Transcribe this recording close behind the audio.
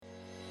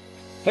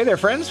Hey there,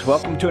 friends.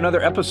 Welcome to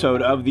another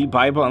episode of the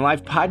Bible and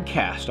Life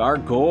podcast. Our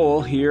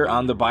goal here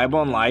on the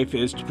Bible and Life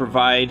is to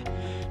provide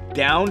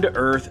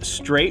down-to-earth,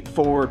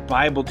 straightforward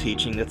Bible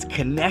teaching that's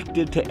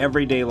connected to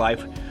everyday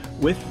life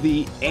with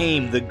the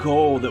aim, the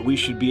goal that we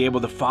should be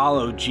able to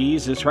follow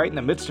Jesus right in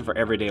the midst of our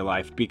everyday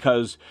life,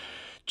 because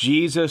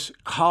Jesus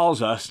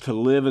calls us to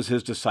live as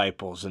his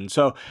disciples. And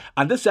so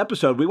on this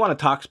episode, we want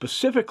to talk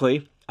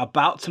specifically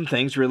about some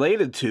things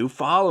related to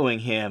following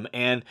him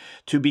and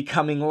to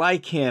becoming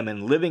like him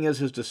and living as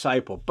his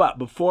disciple. But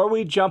before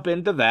we jump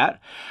into that,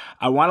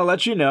 I want to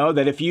let you know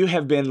that if you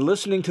have been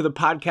listening to the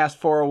podcast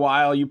for a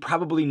while, you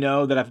probably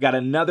know that I've got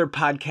another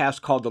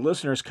podcast called The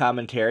Listener's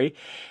Commentary,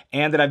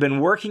 and that I've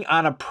been working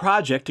on a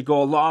project to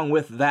go along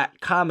with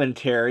that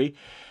commentary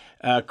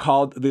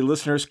called the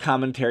Listener's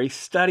Commentary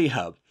Study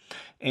Hub.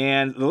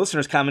 And the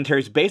Listener's Commentary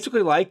is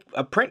basically like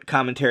a print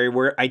commentary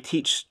where I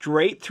teach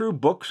straight through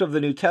books of the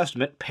New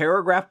Testament,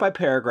 paragraph by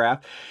paragraph,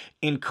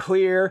 in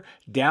clear,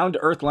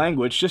 down-to-earth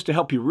language, just to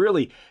help you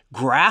really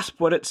grasp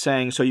what it's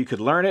saying so you could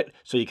learn it,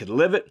 so you could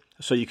live it,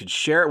 so you could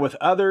share it with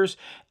others.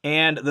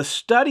 And the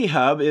Study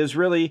Hub is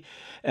really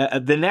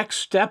the next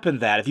step in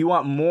that. If you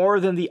want more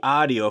than the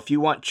audio, if you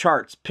want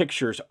charts,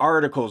 pictures,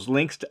 articles,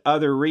 links to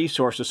other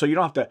resources, so you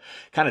don't have to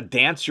kind of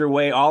dance your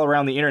way all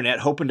around the internet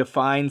hoping to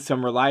find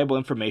some reliable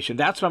information,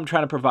 that's what I'm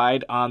trying to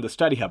provide on the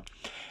Study Hub.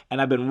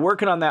 And I've been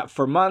working on that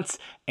for months,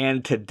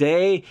 and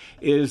today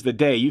is the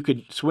day. You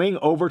could swing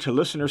over to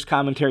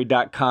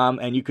listenerscommentary.com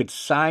and you could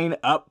sign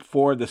up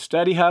for the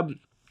Study Hub.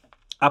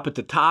 Up at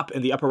the top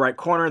in the upper right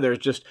corner, there's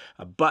just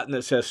a button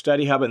that says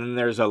Study Hub, and then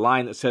there's a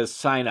line that says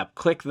Sign Up.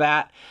 Click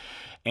that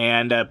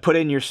and put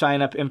in your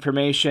sign-up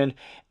information,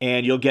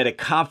 and you'll get a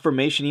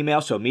confirmation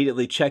email. So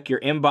immediately check your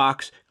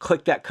inbox,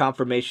 click that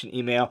confirmation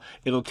email.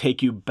 It'll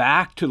take you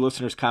back to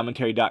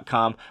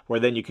listenerscommentary.com, where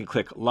then you can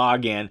click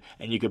Login,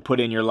 and you can put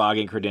in your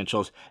login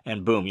credentials,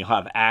 and boom, you'll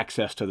have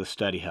access to the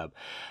Study Hub.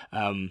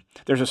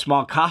 There's a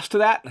small cost to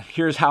that.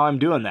 Here's how I'm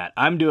doing that.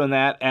 I'm doing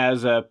that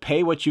as a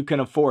pay what you can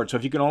afford. So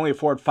if you can only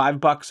afford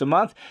 $5 a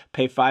month,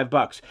 pay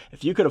 $5.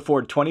 If you could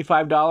afford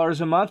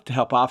 $25 a month to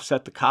help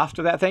offset the cost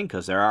of that thing,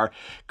 because there are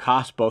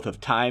costs both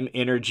of time,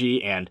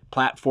 energy, and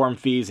platform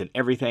fees and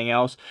everything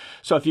else.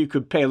 So if you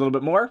could pay a little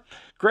bit more,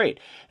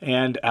 great.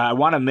 And I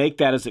want to make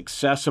that as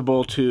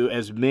accessible to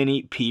as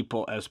many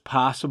people as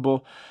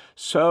possible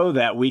so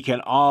that we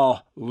can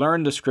all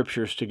learn the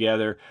scriptures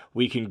together.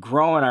 We can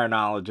grow in our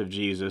knowledge of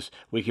Jesus.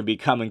 We can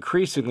become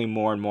increasingly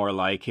more and more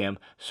like him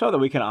so that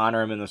we can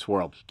honor him in this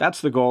world.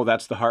 That's the goal.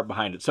 That's the heart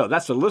behind it. So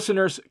that's the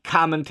Listener's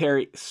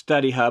Commentary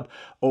Study Hub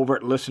over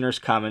at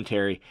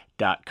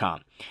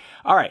listenerscommentary.com.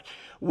 All right.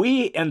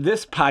 We, in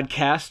this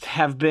podcast,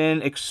 have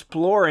been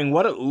exploring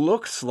what it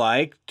looks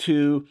like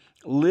to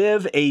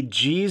live a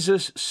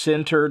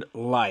Jesus-centered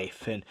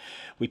life. And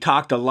we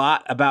talked a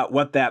lot about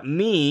what that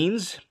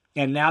means.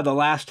 And now the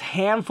last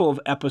handful of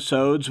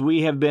episodes,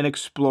 we have been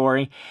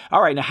exploring,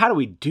 all right, now how do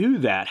we do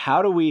that?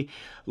 How do we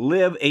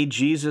live a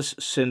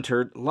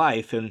Jesus-centered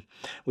life? And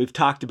we've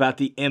talked about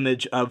the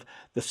image of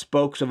the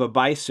spokes of a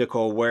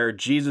bicycle, where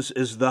Jesus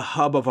is the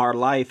hub of our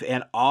life,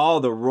 and all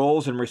the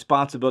roles and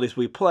responsibilities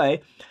we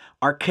play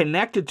are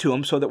connected to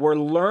him so that we're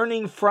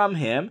learning from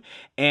him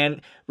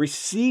and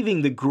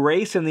receiving the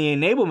grace and the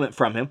enablement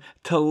from him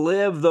to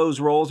live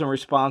those roles and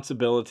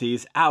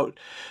responsibilities out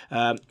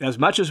as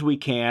much as we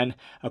can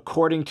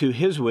according to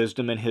his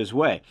wisdom and his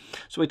way.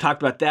 So we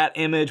talked about that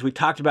image. We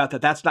talked about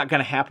that that's not going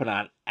to happen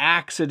on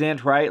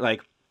accident, right?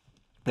 Like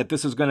that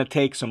this is going to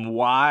take some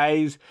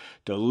wise,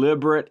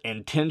 deliberate,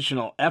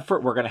 intentional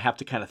effort. We're going to have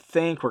to kind of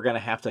think. We're going to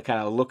have to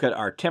kind of look at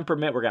our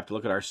temperament. We're going to have to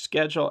look at our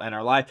schedule and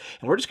our life,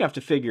 and we're just going to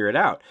have to figure it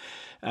out.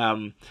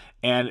 And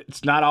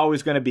it's not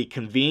always going to be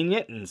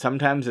convenient, and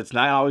sometimes it's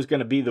not always going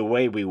to be the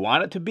way we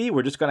want it to be.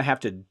 We're just going to have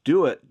to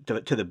do it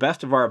to the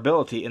best of our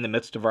ability in the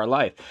midst of our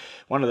life.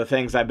 One of the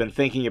things I've been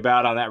thinking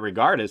about on that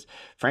regard is,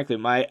 frankly,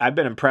 I've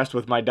been impressed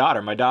with my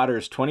daughter. My daughter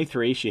is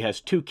 23. She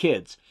has 2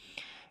 kids,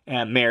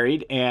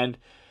 married, and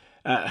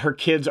her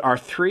kids are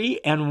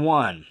 3 and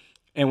 1.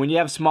 And when you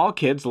have small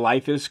kids,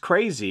 life is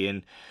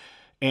crazy.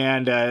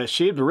 And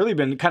she had really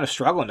been kind of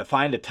struggling to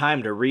find a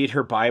time to read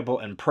her Bible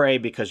and pray,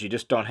 because you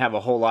just don't have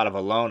a whole lot of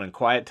alone and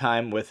quiet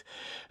time with,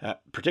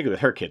 particularly with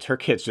her kids. Her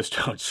kids just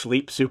don't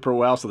sleep super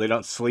well, so they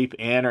don't sleep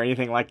in or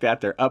anything like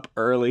that. They're up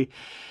early.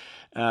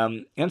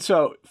 And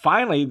so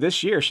finally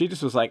this year, she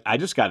just was like, I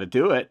just got to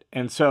do it.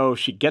 And so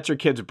she gets her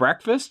kids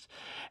breakfast.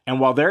 And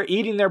while they're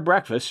eating their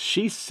breakfast,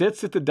 she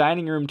sits at the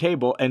dining room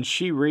table and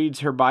she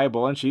reads her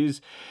Bible. And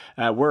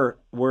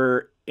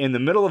we're in the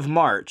middle of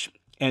March,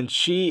 and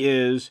she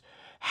is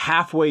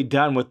halfway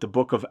done with the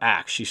book of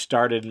Acts. She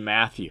started in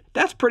Matthew.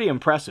 That's pretty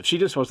impressive. She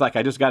just was like,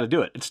 I just got to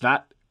do it. It's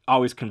not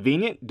always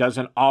convenient.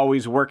 Doesn't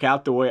always work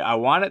out the way I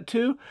want it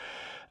to.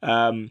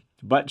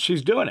 But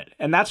she's doing it.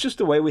 And that's just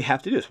the way we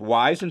have to do this.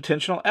 Wise,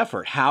 intentional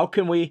effort. How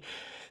can we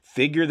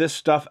figure this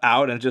stuff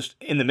out, and just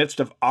in the midst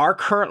of our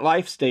current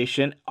life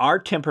station, our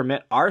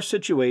temperament, our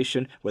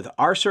situation, with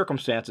our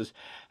circumstances,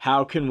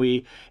 how can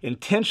we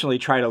intentionally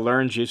try to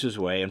learn Jesus'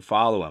 way and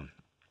follow him?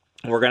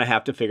 We're going to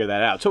have to figure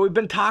that out. So we've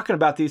been talking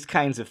about these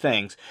kinds of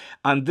things.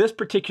 On this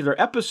particular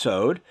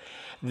episode,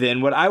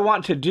 then what I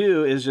want to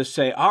do is just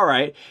say, all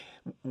right,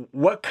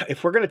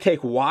 if we're going to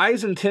take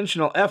wise,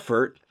 intentional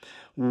effort,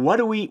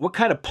 what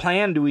kind of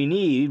plan do we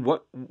need?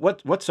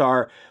 What's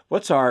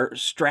our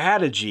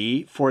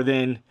strategy for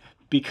then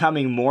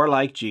becoming more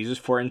like Jesus,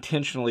 for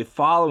intentionally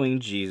following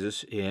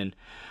Jesus in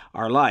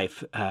our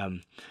life?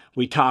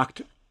 We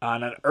talked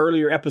on an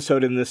earlier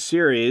episode in this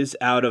series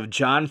out of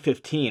John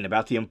 15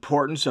 about the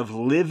importance of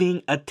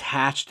living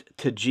attached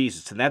to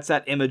Jesus. And that's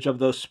that image of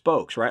those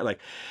spokes, right? Like,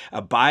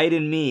 abide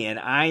in me and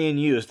I in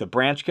you. As the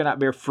branch cannot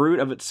bear fruit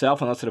of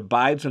itself unless it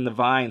abides in the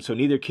vine, so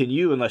neither can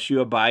you unless you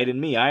abide in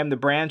me. I am the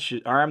branch,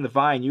 or I am the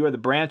vine, you are the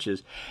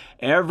branches.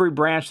 Every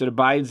branch that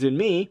abides in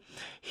me,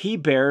 he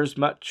bears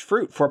much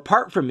fruit. For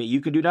apart from me,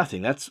 you can do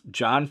nothing. That's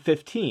John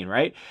 15,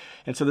 right?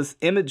 And so this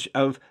image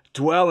of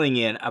dwelling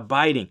in,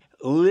 abiding,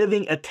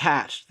 living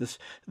attached,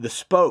 the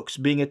spokes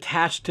being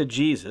attached to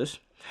Jesus.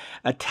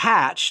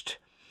 Attached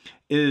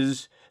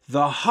is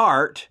the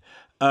heart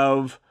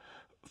of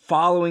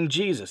following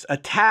Jesus.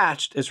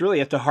 Attached is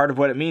really at the heart of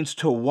what it means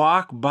to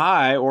walk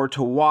by or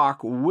to walk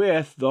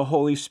with the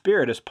Holy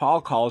Spirit, as Paul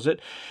calls it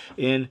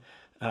in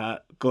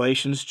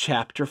Galatians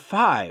chapter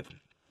 5.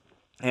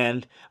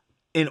 And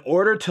in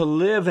order to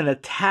live an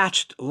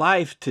attached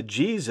life to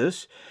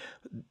Jesus,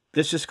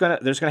 there's going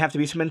to have to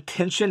be some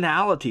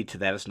intentionality to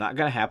that. It's not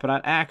going to happen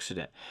on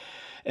accident.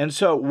 And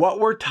so what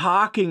we're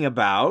talking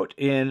about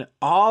in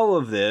all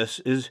of this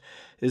is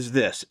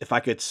this. If I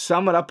could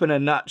sum it up in a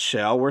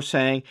nutshell, we're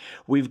saying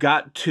we've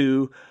got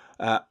to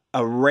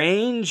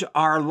arrange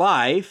our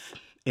life,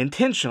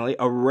 intentionally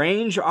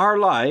arrange our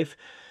life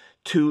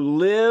to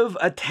live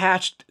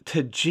attached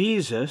to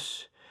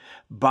Jesus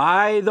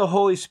by the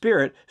Holy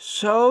Spirit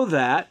so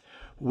that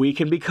we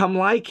can become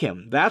like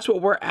him. That's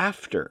what we're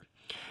after.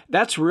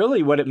 That's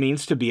really what it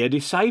means to be a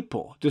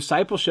disciple.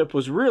 Discipleship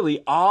was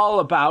really all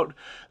about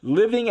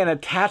living an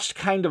attached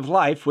kind of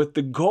life with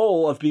the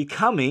goal of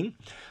becoming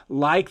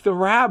like the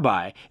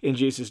rabbi in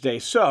Jesus' day.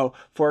 So,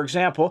 for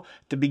example,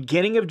 the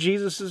beginning of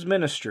Jesus'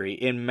 ministry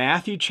in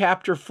Matthew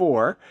chapter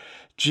 4,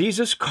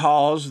 Jesus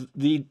calls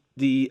the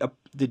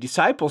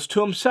disciples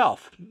to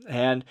himself.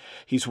 And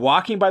he's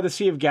walking by the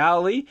Sea of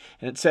Galilee,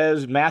 and it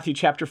says, Matthew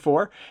chapter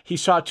 4, he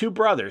saw two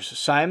brothers,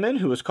 Simon,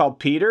 who was called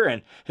Peter,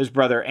 and his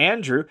brother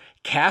Andrew,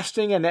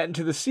 casting a net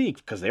into the sea,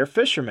 because they're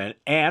fishermen.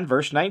 And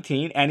verse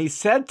 19, and he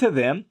said to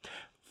them,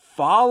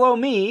 follow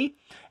me,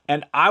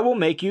 and I will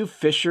make you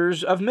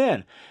fishers of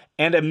men.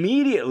 And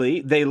immediately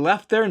they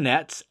left their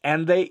nets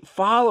and they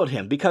followed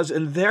him, because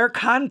in their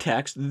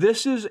context,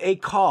 this is a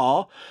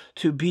call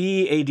to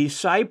be a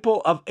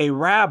disciple of a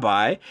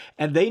rabbi,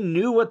 and they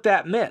knew what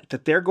that meant,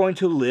 that they're going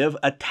to live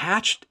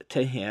attached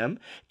to him,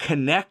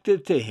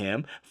 connected to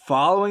him,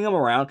 following him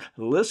around,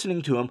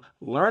 listening to him,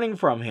 learning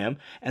from him,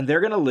 and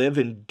they're going to live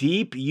in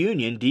deep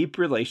union, deep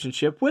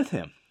relationship with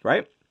him,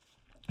 right?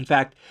 In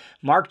fact,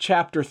 Mark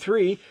chapter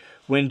 3,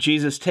 when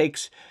Jesus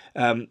takes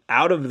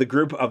out of the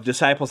group of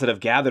disciples that have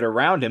gathered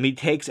around him, he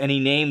takes and he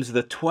names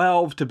the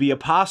 12 to be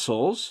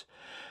apostles.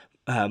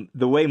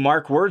 The way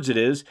Mark words it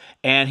is,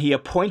 and he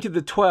appointed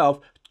the 12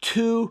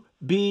 to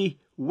be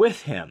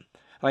with him.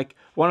 Like,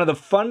 one of the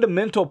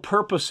fundamental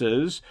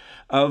purposes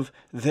of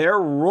their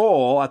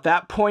role at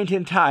that point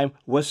in time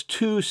was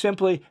to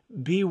simply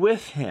be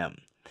with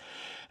him.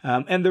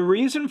 And the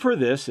reason for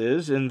this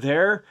is, in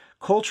their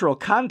cultural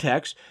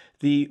context,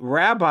 the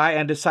rabbi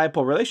and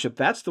disciple relationship,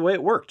 that's the way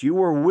it worked. You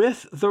were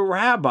with the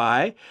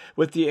rabbi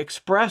with the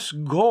express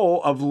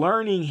goal of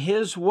learning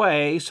his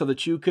way so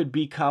that you could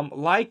become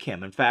like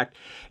him. In fact,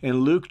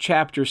 in Luke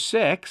chapter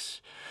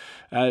 6,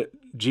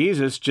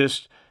 Jesus,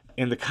 just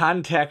in the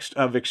context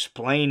of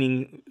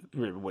explaining,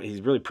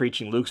 he's really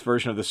preaching Luke's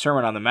version of the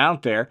Sermon on the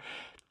Mount there,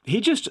 he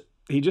just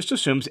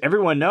assumes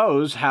everyone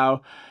knows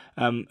how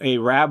a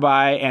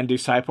rabbi and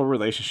disciple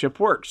relationship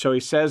works. So he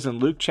says in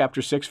Luke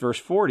chapter 6, verse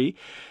 40,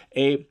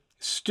 a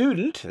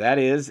student, that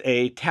is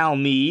a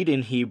talmid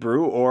in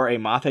Hebrew, or a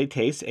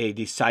mathetes, a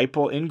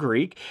disciple in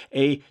Greek.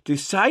 A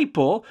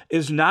disciple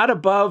is not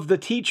above the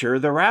teacher,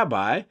 the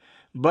rabbi,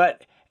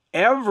 but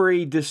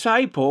every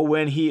disciple,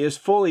 when he is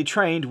fully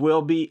trained,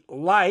 will be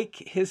like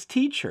his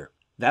teacher.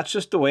 That's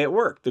just the way it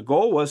worked. The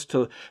goal was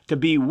to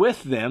be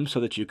with them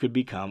so that you could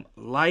become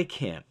like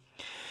him.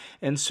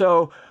 And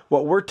so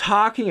what we're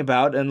talking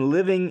about and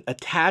living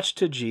attached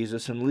to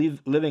Jesus and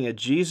living a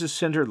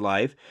Jesus-centered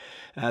life,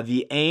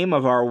 the aim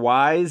of our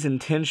wise,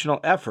 intentional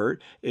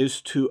effort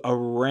is to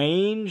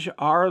arrange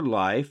our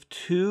life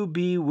to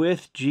be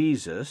with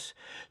Jesus,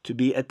 to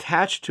be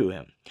attached to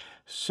him,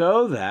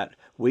 so that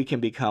we can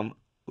become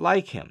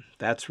like him.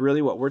 That's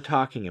really what we're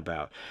talking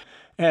about.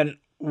 And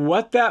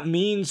what that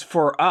means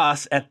for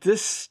us at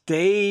this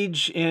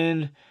stage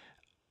in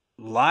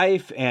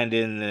life and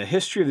in the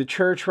history of the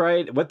church,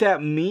 right? What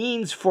that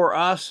means for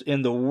us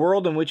in the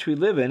world in which we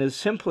live in is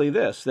simply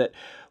this, that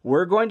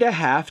we're going to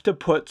have to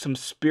put some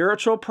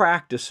spiritual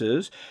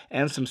practices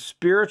and some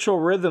spiritual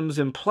rhythms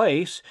in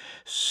place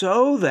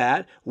so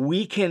that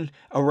we can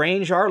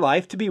arrange our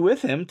life to be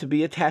with Him, to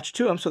be attached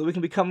to Him, so that we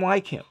can become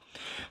like Him.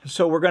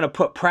 So we're going to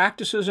put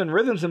practices and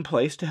rhythms in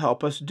place to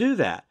help us do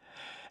that.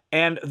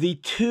 And the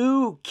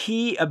two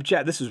key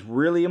objectives, this is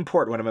really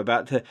important what I'm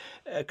about to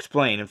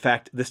explain. In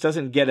fact, this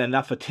doesn't get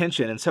enough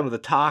attention in some of the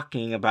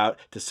talking about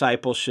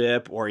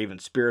discipleship or even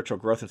spiritual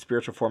growth and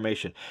spiritual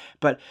formation.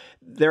 But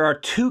there are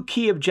two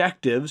key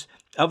objectives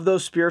of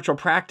those spiritual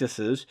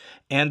practices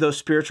and those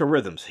spiritual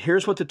rhythms.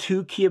 Here's what the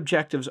two key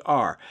objectives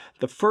are.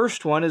 The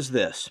first one is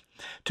this: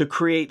 to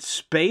create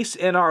space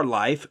in our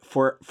life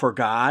for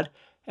God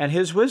and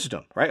His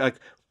wisdom, right? Like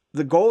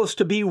the goal is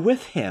to be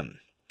with Him,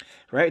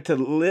 right? To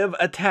live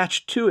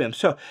attached to Him.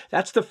 So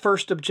that's the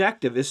first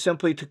objective, is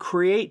simply to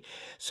create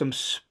some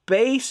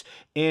space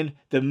in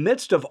the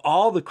midst of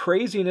all the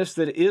craziness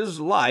that is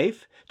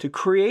life, to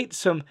create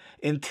some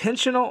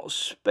intentional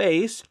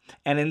space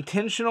and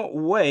intentional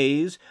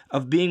ways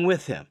of being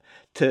with Him,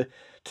 to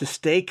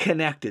stay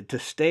connected, to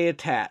stay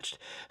attached,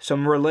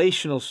 some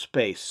relational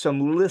space,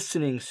 some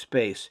listening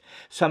space,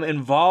 some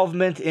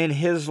involvement in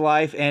His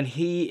life and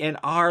He in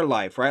our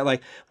life, right?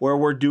 Like where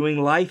we're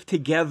doing life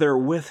together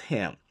with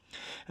Him.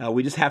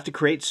 We just have to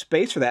create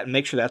space for that and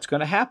make sure that's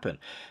going to happen.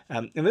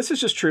 And this is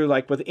just true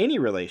like with any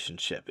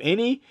relationship.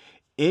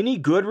 Any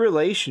good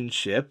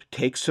relationship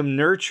takes some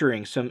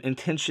nurturing, some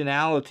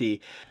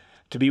intentionality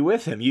to be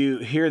with Him. You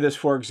hear this,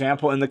 for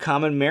example, in the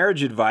common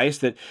marriage advice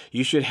that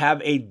you should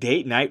have a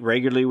date night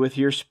regularly with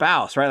your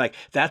spouse, right? Like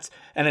that's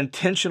an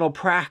intentional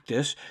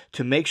practice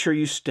to make sure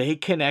you stay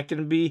connected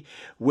and be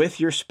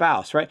with your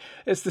spouse, right?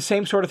 It's the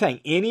same sort of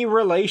thing. Any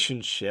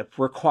relationship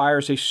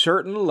requires a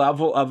certain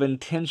level of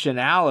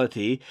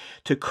intentionality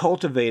to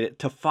cultivate it,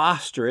 to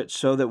foster it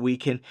so that we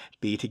can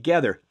be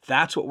together.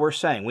 That's what we're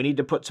saying. We need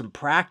to put some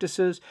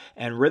practices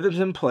and rhythms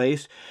in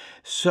place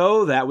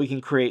so that we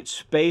can create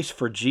space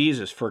for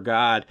Jesus, for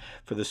God,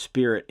 for the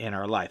Spirit in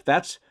our life.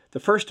 That's the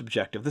first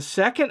objective. The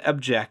second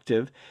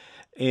objective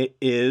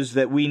is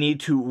that we need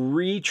to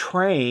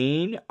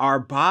retrain our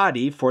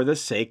body for the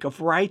sake of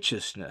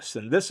righteousness.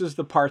 And this is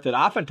the part that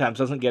oftentimes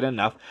doesn't get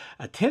enough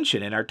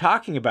attention in our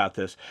talking about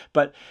this.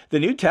 But the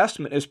New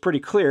Testament is pretty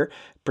clear,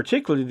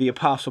 particularly the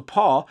Apostle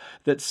Paul,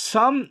 that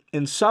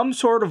in some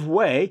sort of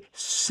way,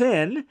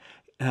 sin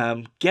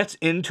gets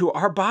into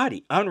our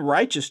body.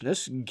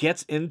 Unrighteousness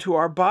gets into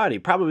our body.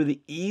 Probably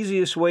the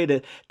easiest way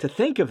to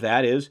think of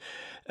that is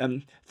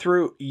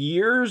through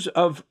years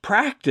of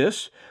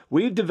practice,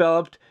 we've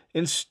developed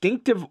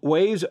instinctive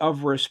ways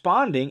of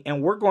responding,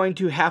 and we're going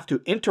to have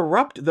to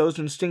interrupt those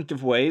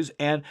instinctive ways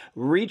and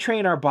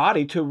retrain our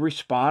body to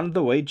respond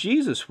the way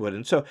Jesus would.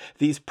 And so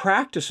these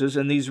practices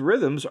and these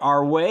rhythms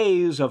are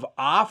ways of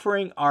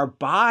offering our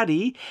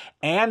body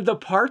and the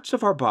parts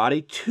of our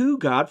body to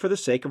God for the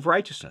sake of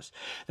righteousness.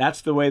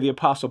 That's the way the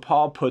Apostle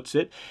Paul puts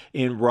it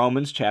in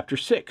Romans chapter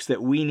 6,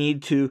 that we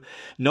need to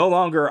no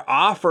longer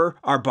offer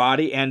our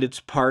body and its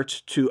parts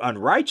to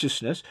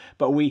unrighteousness,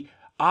 but we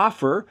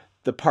offer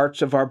the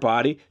parts of our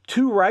body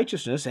to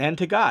righteousness and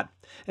to God.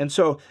 And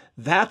so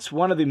that's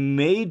one of the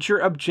major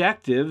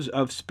objectives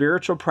of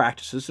spiritual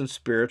practices and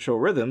spiritual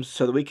rhythms,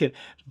 so that we can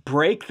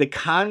break the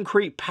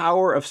concrete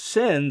power of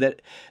sin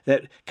that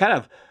kind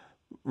of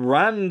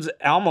runs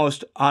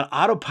almost on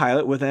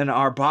autopilot within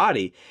our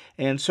body.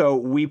 And so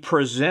we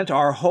present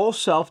our whole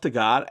self to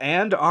God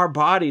and our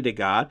body to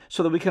God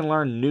so that we can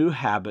learn new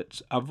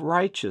habits of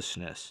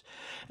righteousness.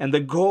 And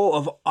the goal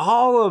of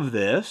all of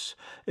this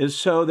is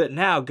so that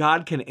now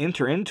God can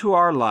enter into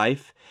our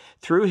life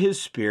through His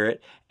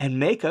Spirit and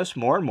make us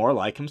more and more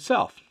like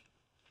Himself.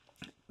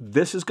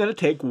 This is going to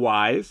take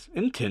wise,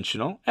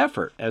 intentional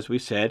effort, as we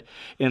said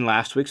in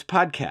last week's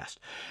podcast.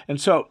 And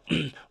so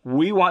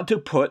we want to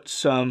put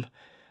some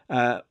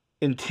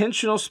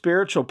intentional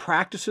spiritual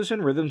practices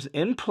and rhythms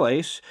in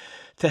place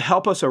to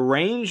help us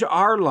arrange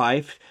our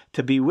life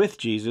to be with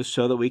Jesus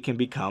so that we can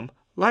become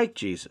like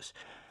Jesus.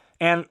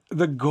 And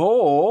the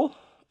goal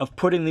of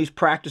putting these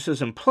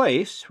practices in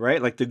place,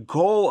 right, like the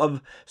goal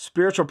of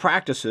spiritual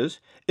practices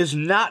is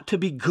not to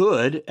be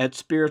good at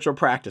spiritual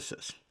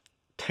practices.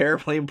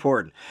 Terribly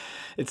important.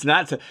 It's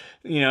not to,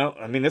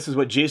 this is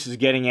what Jesus is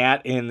getting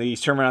at in the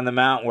Sermon on the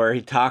Mount, where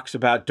He talks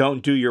about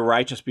don't do your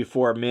righteousness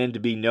before men to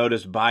be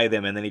noticed by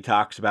them. And then He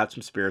talks about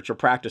some spiritual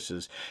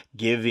practices,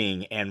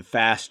 giving and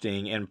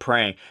fasting and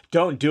praying.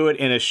 Don't do it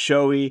in a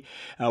showy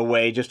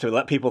way just to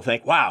let people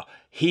think, wow,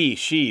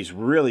 she's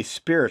really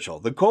spiritual.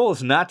 The goal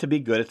is not to be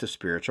good at the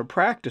spiritual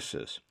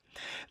practices.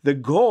 The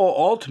goal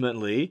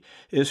ultimately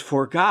is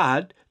for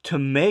God to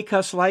make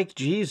us like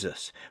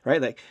Jesus,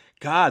 right? Like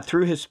God,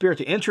 through His Spirit,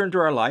 to enter into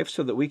our life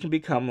so that we can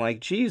become like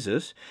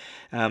Jesus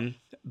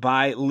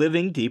by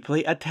living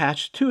deeply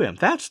attached to Him.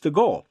 That's the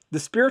goal. The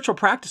spiritual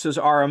practices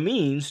are a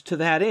means to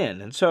that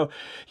end. And so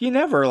you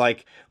never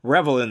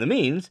revel in the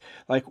means.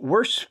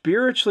 We're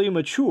spiritually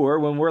mature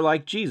when we're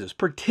like Jesus,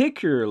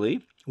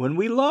 particularly when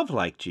we love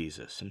like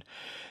Jesus. And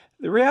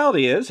the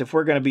reality is, if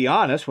we're going to be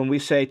honest, when we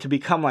say to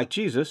become like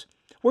Jesus,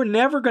 we're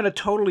never going to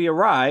totally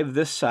arrive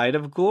this side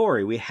of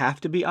glory. We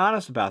have to be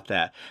honest about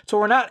that. So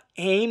we're not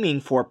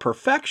aiming for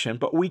perfection,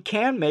 but we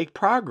can make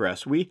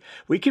progress. We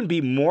can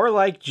be more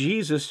like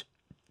Jesus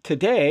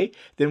today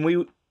than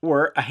we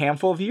were a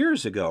handful of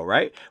years ago,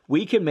 right?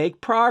 We can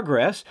make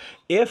progress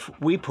if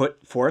we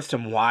put forth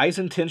some wise,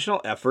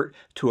 intentional effort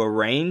to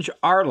arrange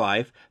our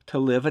life to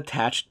live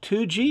attached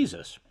to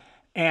Jesus.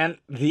 And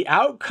the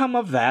outcome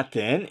of that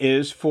then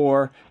is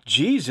for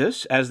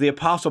Jesus, as the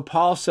Apostle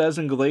Paul says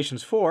in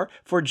Galatians 4,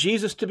 for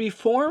Jesus to be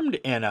formed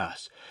in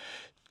us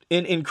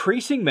in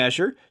increasing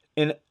measure,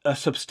 in a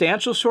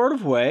substantial sort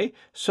of way,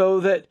 so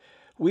that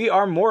we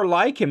are more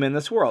like him in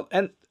this world.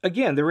 And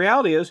again, the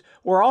reality is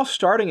we're all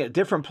starting at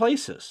different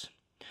places.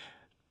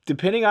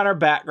 Depending on our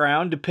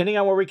background, depending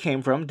on where we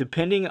came from,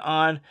 depending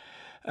on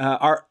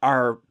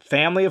our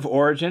family of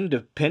origin,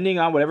 depending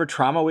on whatever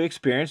trauma we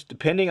experienced,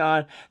 depending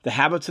on the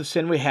habits of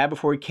sin we had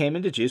before we came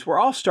into Jesus, we're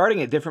all starting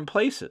at different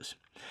places.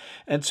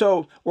 And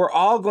so we're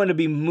all going to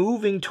be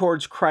moving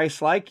towards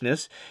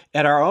Christ-likeness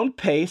at our own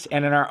pace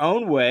and in our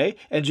own way,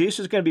 and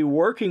Jesus is going to be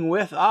working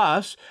with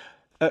us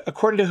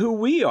according to who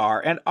we are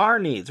and our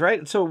needs, right?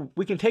 And so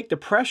we can take the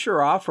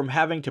pressure off from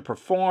having to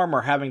perform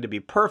or having to be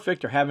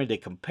perfect or having to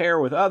compare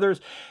with others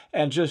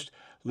and just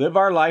live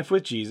our life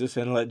with Jesus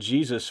and let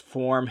Jesus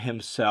form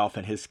himself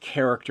and his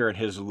character and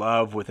his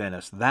love within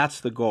us. That's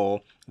the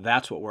goal.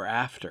 That's what we're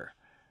after.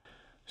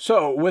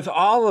 So with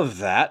all of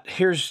that,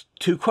 here's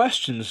two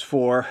questions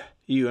for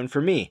you and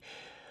for me.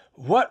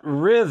 What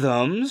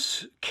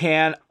rhythms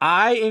can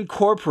I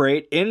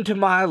incorporate into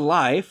my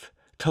life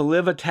to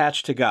live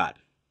attached to God?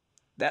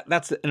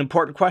 That's an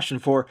important question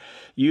for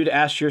you to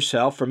ask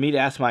yourself, for me to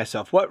ask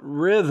myself. What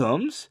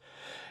rhythms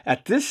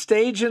at this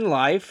stage in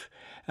life,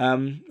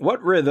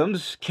 what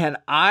rhythms can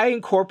I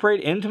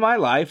incorporate into my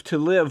life to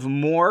live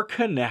more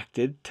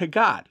connected to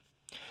God?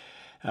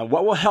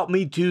 What will help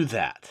me do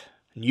that?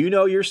 You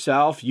know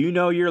yourself, you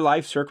know your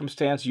life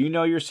circumstance, you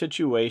know your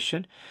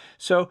situation.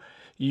 So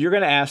you're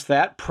going to ask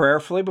that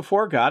prayerfully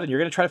before God, and you're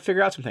going to try to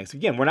figure out some things.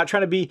 Again, we're not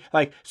trying to be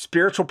like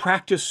spiritual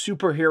practice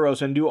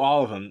superheroes and do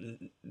all of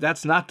them.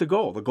 That's not the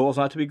goal. The goal is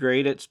not to be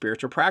great at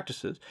spiritual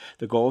practices.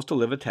 The goal is to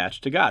live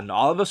attached to God. And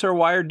all of us are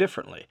wired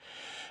differently.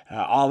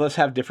 All of us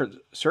have different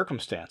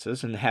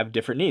circumstances and have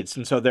different needs.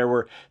 And so there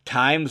were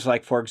times,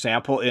 like, for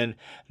example, in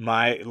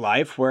my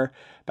life where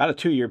about a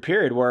 2-year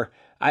period where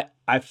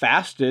I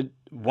fasted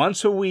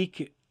once a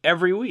week,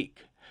 every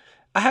week.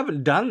 I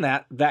haven't done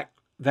that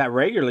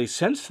regularly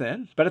since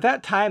then, but at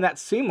that time, that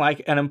seemed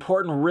like an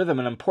important rhythm,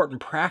 an important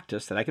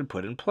practice that I could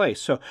put in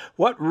place. So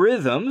what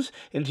rhythms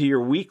into your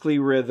weekly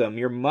rhythm,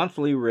 your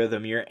monthly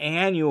rhythm, your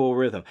annual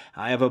rhythm?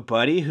 I have a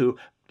buddy who,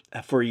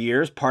 for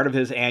years, part of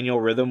his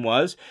annual rhythm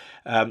was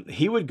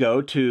he would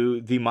go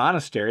to the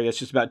monastery that's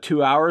just about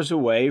 2 hours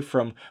away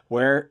from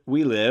where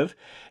we live,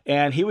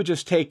 and he would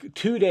just take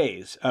 2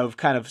 days of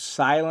kind of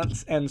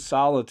silence and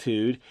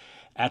solitude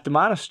at the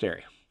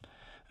monastery.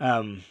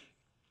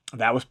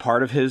 That was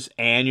part of his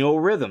annual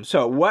rhythm.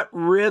 So what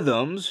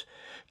rhythms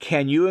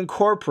can you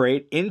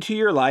incorporate into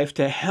your life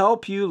to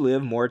help you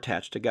live more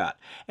attached to God?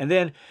 And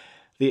then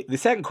the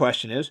second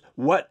question is,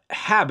 what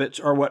habits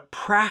or what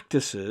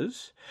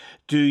practices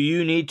do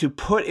you need to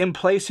put in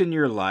place in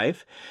your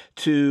life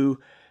to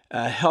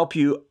help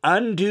you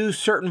undo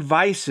certain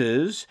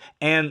vices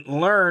and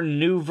learn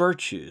new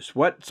virtues?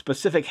 What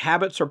specific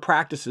habits or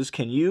practices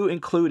can you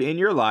include in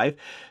your life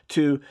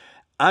to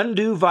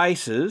undo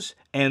vices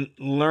and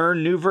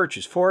learn new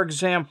virtues? For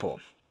example,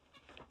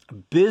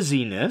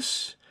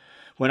 busyness,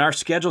 when our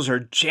schedules are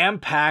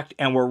jam-packed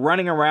and we're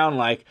running around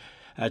like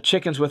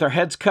chickens with our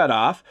heads cut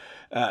off,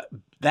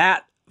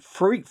 that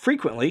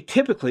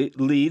typically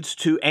leads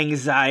to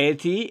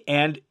anxiety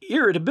and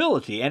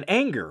irritability and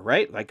anger,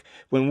 right? Like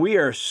when we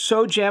are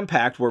so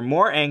jam-packed, we're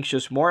more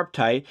anxious, more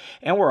uptight,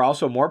 and we're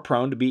also more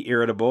prone to be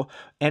irritable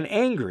and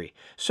angry.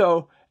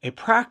 So a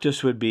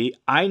practice would be,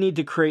 I need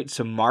to create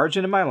some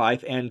margin in my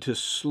life and to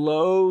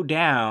slow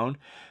down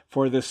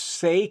for the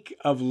sake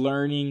of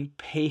learning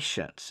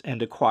patience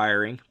and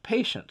acquiring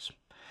patience.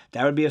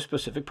 That would be a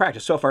specific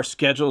practice. So if our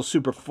schedule is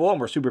super full and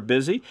we're super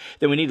busy,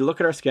 then we need to look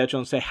at our schedule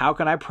and say, how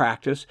can I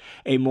practice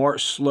a more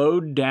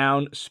slowed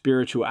down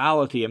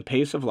spirituality and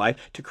pace of life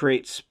to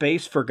create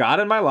space for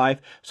God in my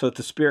life so that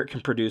the Spirit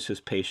can produce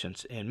His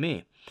patience in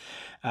me?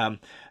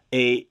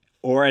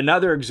 Or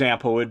another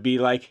example would be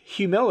like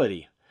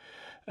humility.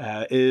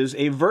 Is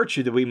a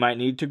virtue that we might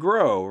need to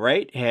grow,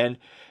 right?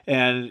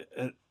 And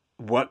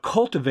what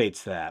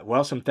cultivates that?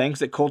 Well, some things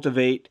that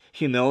cultivate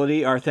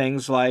humility are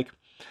things like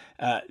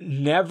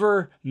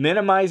never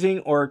minimizing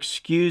or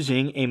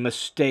excusing a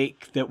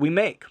mistake that we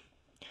make.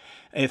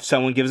 If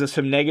someone gives us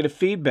some negative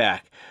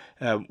feedback,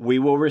 we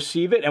will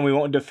receive it and we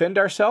won't defend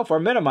ourselves or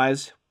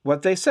minimize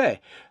what they say.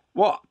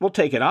 Well, we'll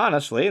take it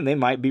honestly, and they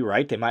might be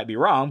right, they might be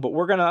wrong, but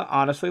we're going to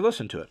honestly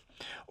listen to it.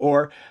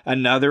 Or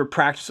another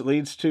practice that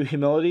leads to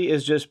humility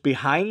is just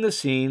behind the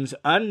scenes,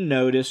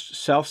 unnoticed,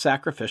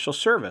 self-sacrificial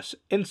service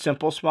in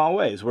simple, small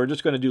ways. We're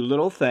just going to do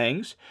little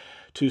things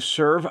to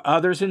serve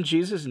others in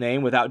Jesus'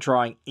 name without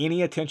drawing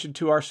any attention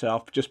to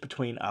ourselves, just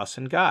between us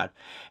and God.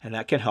 And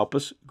that can help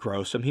us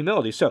grow some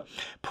humility. So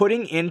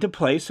putting into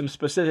place some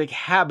specific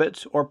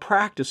habits or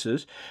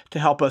practices to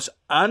help us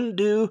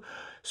undo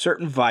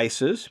certain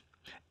vices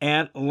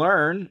and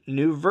learn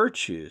new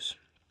virtues.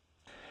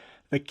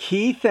 The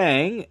key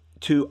thing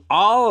to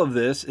all of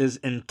this is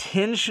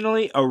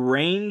intentionally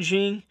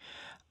arranging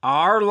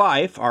our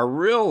life, our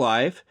real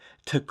life,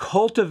 to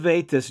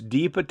cultivate this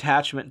deep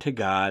attachment to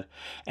God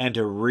and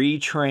to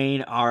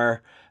retrain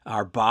our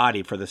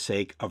body for the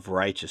sake of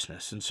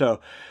righteousness. And so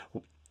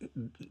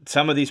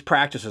some of these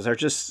practices are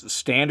just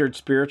standard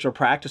spiritual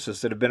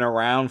practices that have been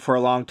around for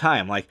a long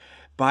time, like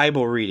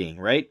Bible reading,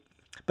 right?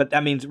 But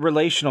that means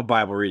relational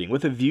Bible reading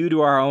with a view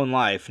to our own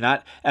life,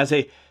 not as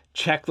a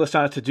checklist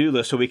on a to-do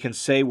list so we can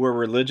say we're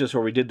religious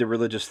or we did the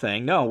religious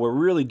thing. No, we're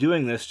really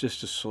doing this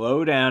just to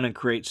slow down and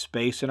create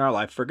space in our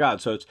life for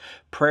God. So it's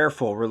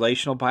prayerful,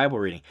 relational Bible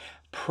reading.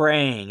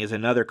 Praying is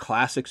another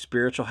classic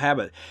spiritual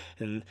habit,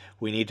 and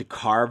we need to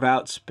carve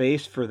out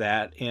space for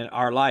that in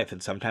our life.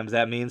 And sometimes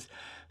that means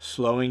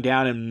slowing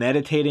down and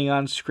meditating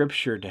on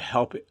Scripture to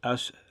help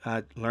us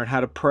learn how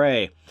to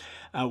pray.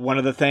 One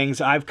of the things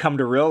I've come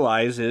to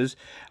realize is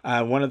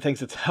one of the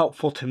things that's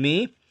helpful to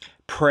me,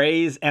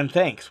 praise and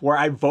thanks, where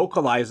I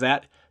vocalize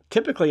that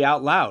typically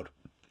out loud.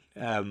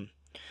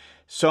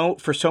 So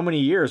for so many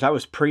years, I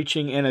was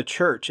preaching in a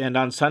church, and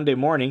on Sunday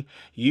morning,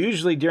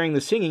 usually during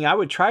the singing, I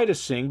would try to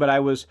sing, but I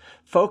was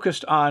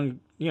focused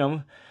on,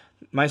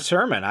 my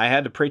sermon. I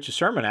had to preach a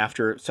sermon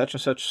after such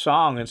and such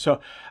song, and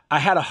so I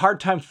had a hard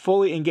time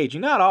fully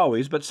engaging. Not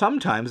always, but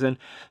sometimes. And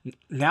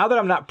now that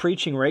I'm not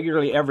preaching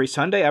regularly every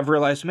Sunday, I've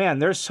realized, man,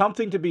 there's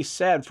something to be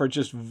said for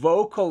just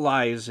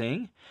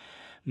vocalizing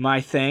my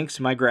thanks,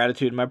 my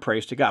gratitude, my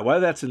praise to God, whether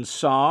that's in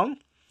song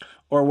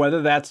or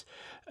whether that's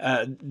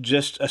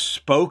just a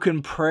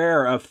spoken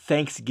prayer of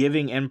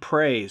thanksgiving and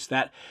praise.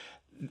 That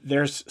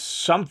there's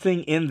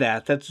something in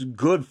that that's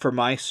good for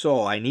my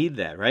soul. I need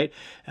that, right?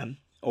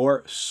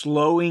 Or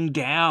slowing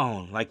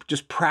down, like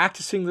just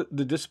practicing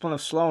the discipline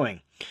of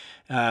slowing.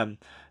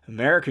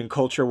 American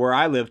culture where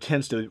I live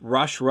tends to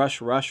rush.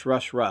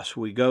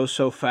 We go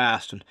so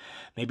fast, and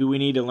maybe we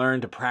need to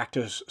learn to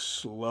practice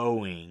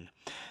slowing.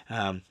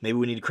 Maybe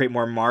we need to create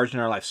more margin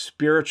in our life.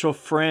 Spiritual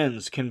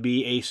friends can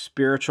be a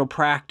spiritual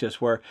practice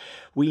where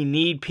we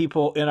need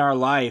people in our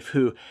life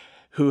who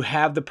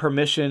have the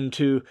permission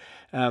to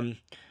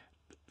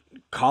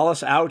call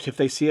us out if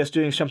they see us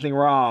doing something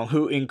wrong,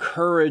 who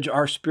encourage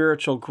our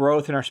spiritual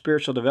growth and our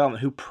spiritual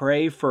development, who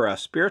pray for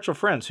us. Spiritual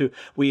friends who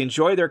we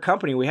enjoy their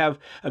company, we have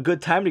a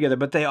good time together,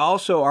 but they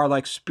also are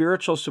like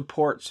spiritual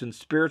supports and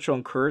spiritual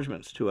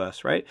encouragements to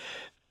us, right?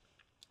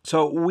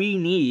 So we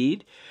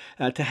need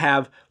to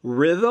have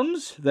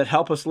rhythms that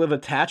help us live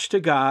attached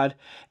to God,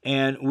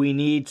 and we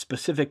need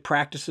specific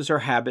practices or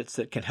habits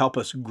that can help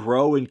us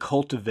grow and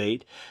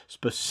cultivate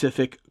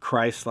specific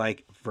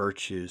Christ-like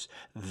virtues.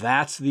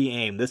 That's the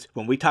aim.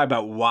 When we talk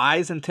about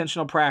wise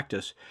intentional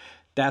practice,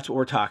 that's what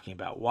we're talking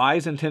about.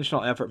 Wise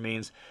intentional effort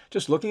means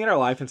just looking at our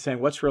life and saying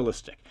what's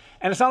realistic.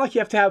 And it's not like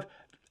you have to have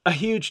a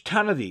huge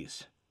ton of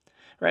these.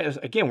 Right?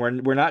 Again,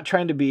 we're not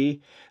trying to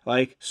be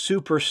like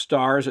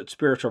superstars at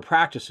spiritual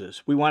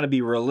practices. We want to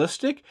be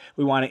realistic.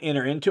 We want to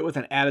enter into it with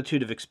an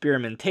attitude of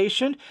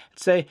experimentation and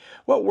say,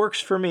 what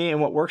works for me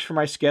and what works for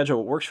my schedule,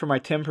 what works for my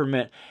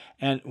temperament,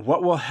 and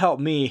what will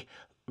help me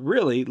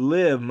really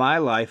live my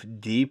life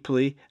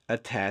deeply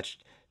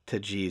attached to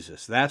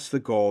Jesus. That's the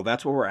goal.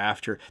 That's what we're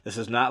after. This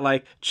is not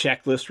like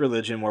checklist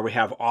religion where we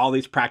have all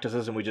these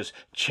practices and we just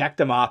check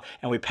them off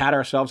and we pat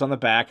ourselves on the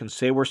back and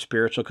say we're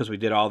spiritual because we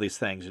did all these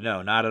things.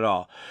 No, not at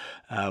all.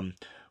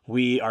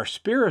 We are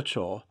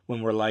spiritual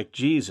when we're like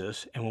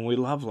Jesus and when we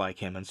love like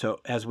him. And so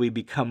as we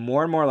become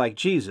more and more like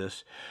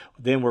Jesus,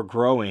 then we're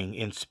growing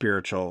in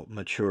spiritual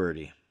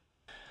maturity.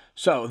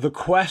 So the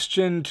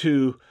question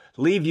to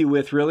leave you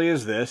with really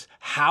is this: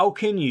 how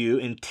can you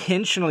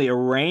intentionally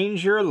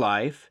arrange your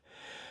life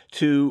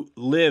to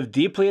live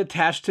deeply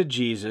attached to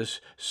Jesus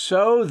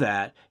so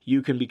that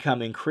you can become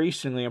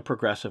increasingly and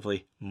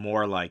progressively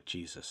more like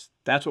Jesus?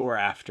 That's what we're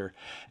after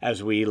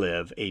as we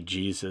live a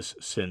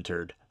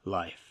Jesus-centered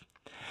life.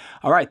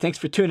 All right, thanks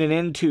for tuning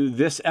in to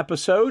this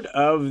episode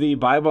of the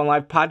Bible and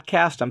Life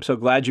podcast. I'm so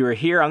glad you are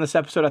here on this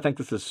episode. I think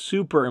this is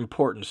super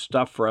important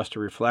stuff for us to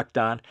reflect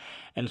on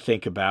and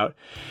think about.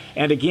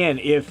 And again,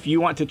 if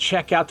you want to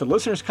check out the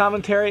Listener's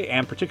Commentary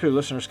and particularly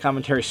Listener's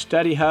Commentary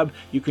Study Hub,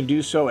 you can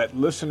do so at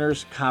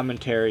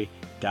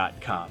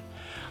listenerscommentary.com.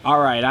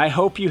 All right, I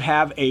hope you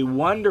have a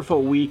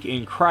wonderful week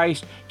in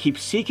Christ. Keep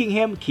seeking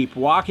him, keep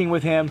walking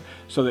with him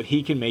so that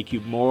he can make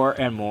you more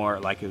and more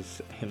like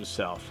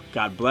himself.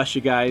 God bless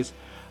you guys.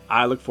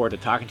 I look forward to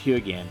talking to you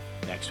again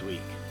next week.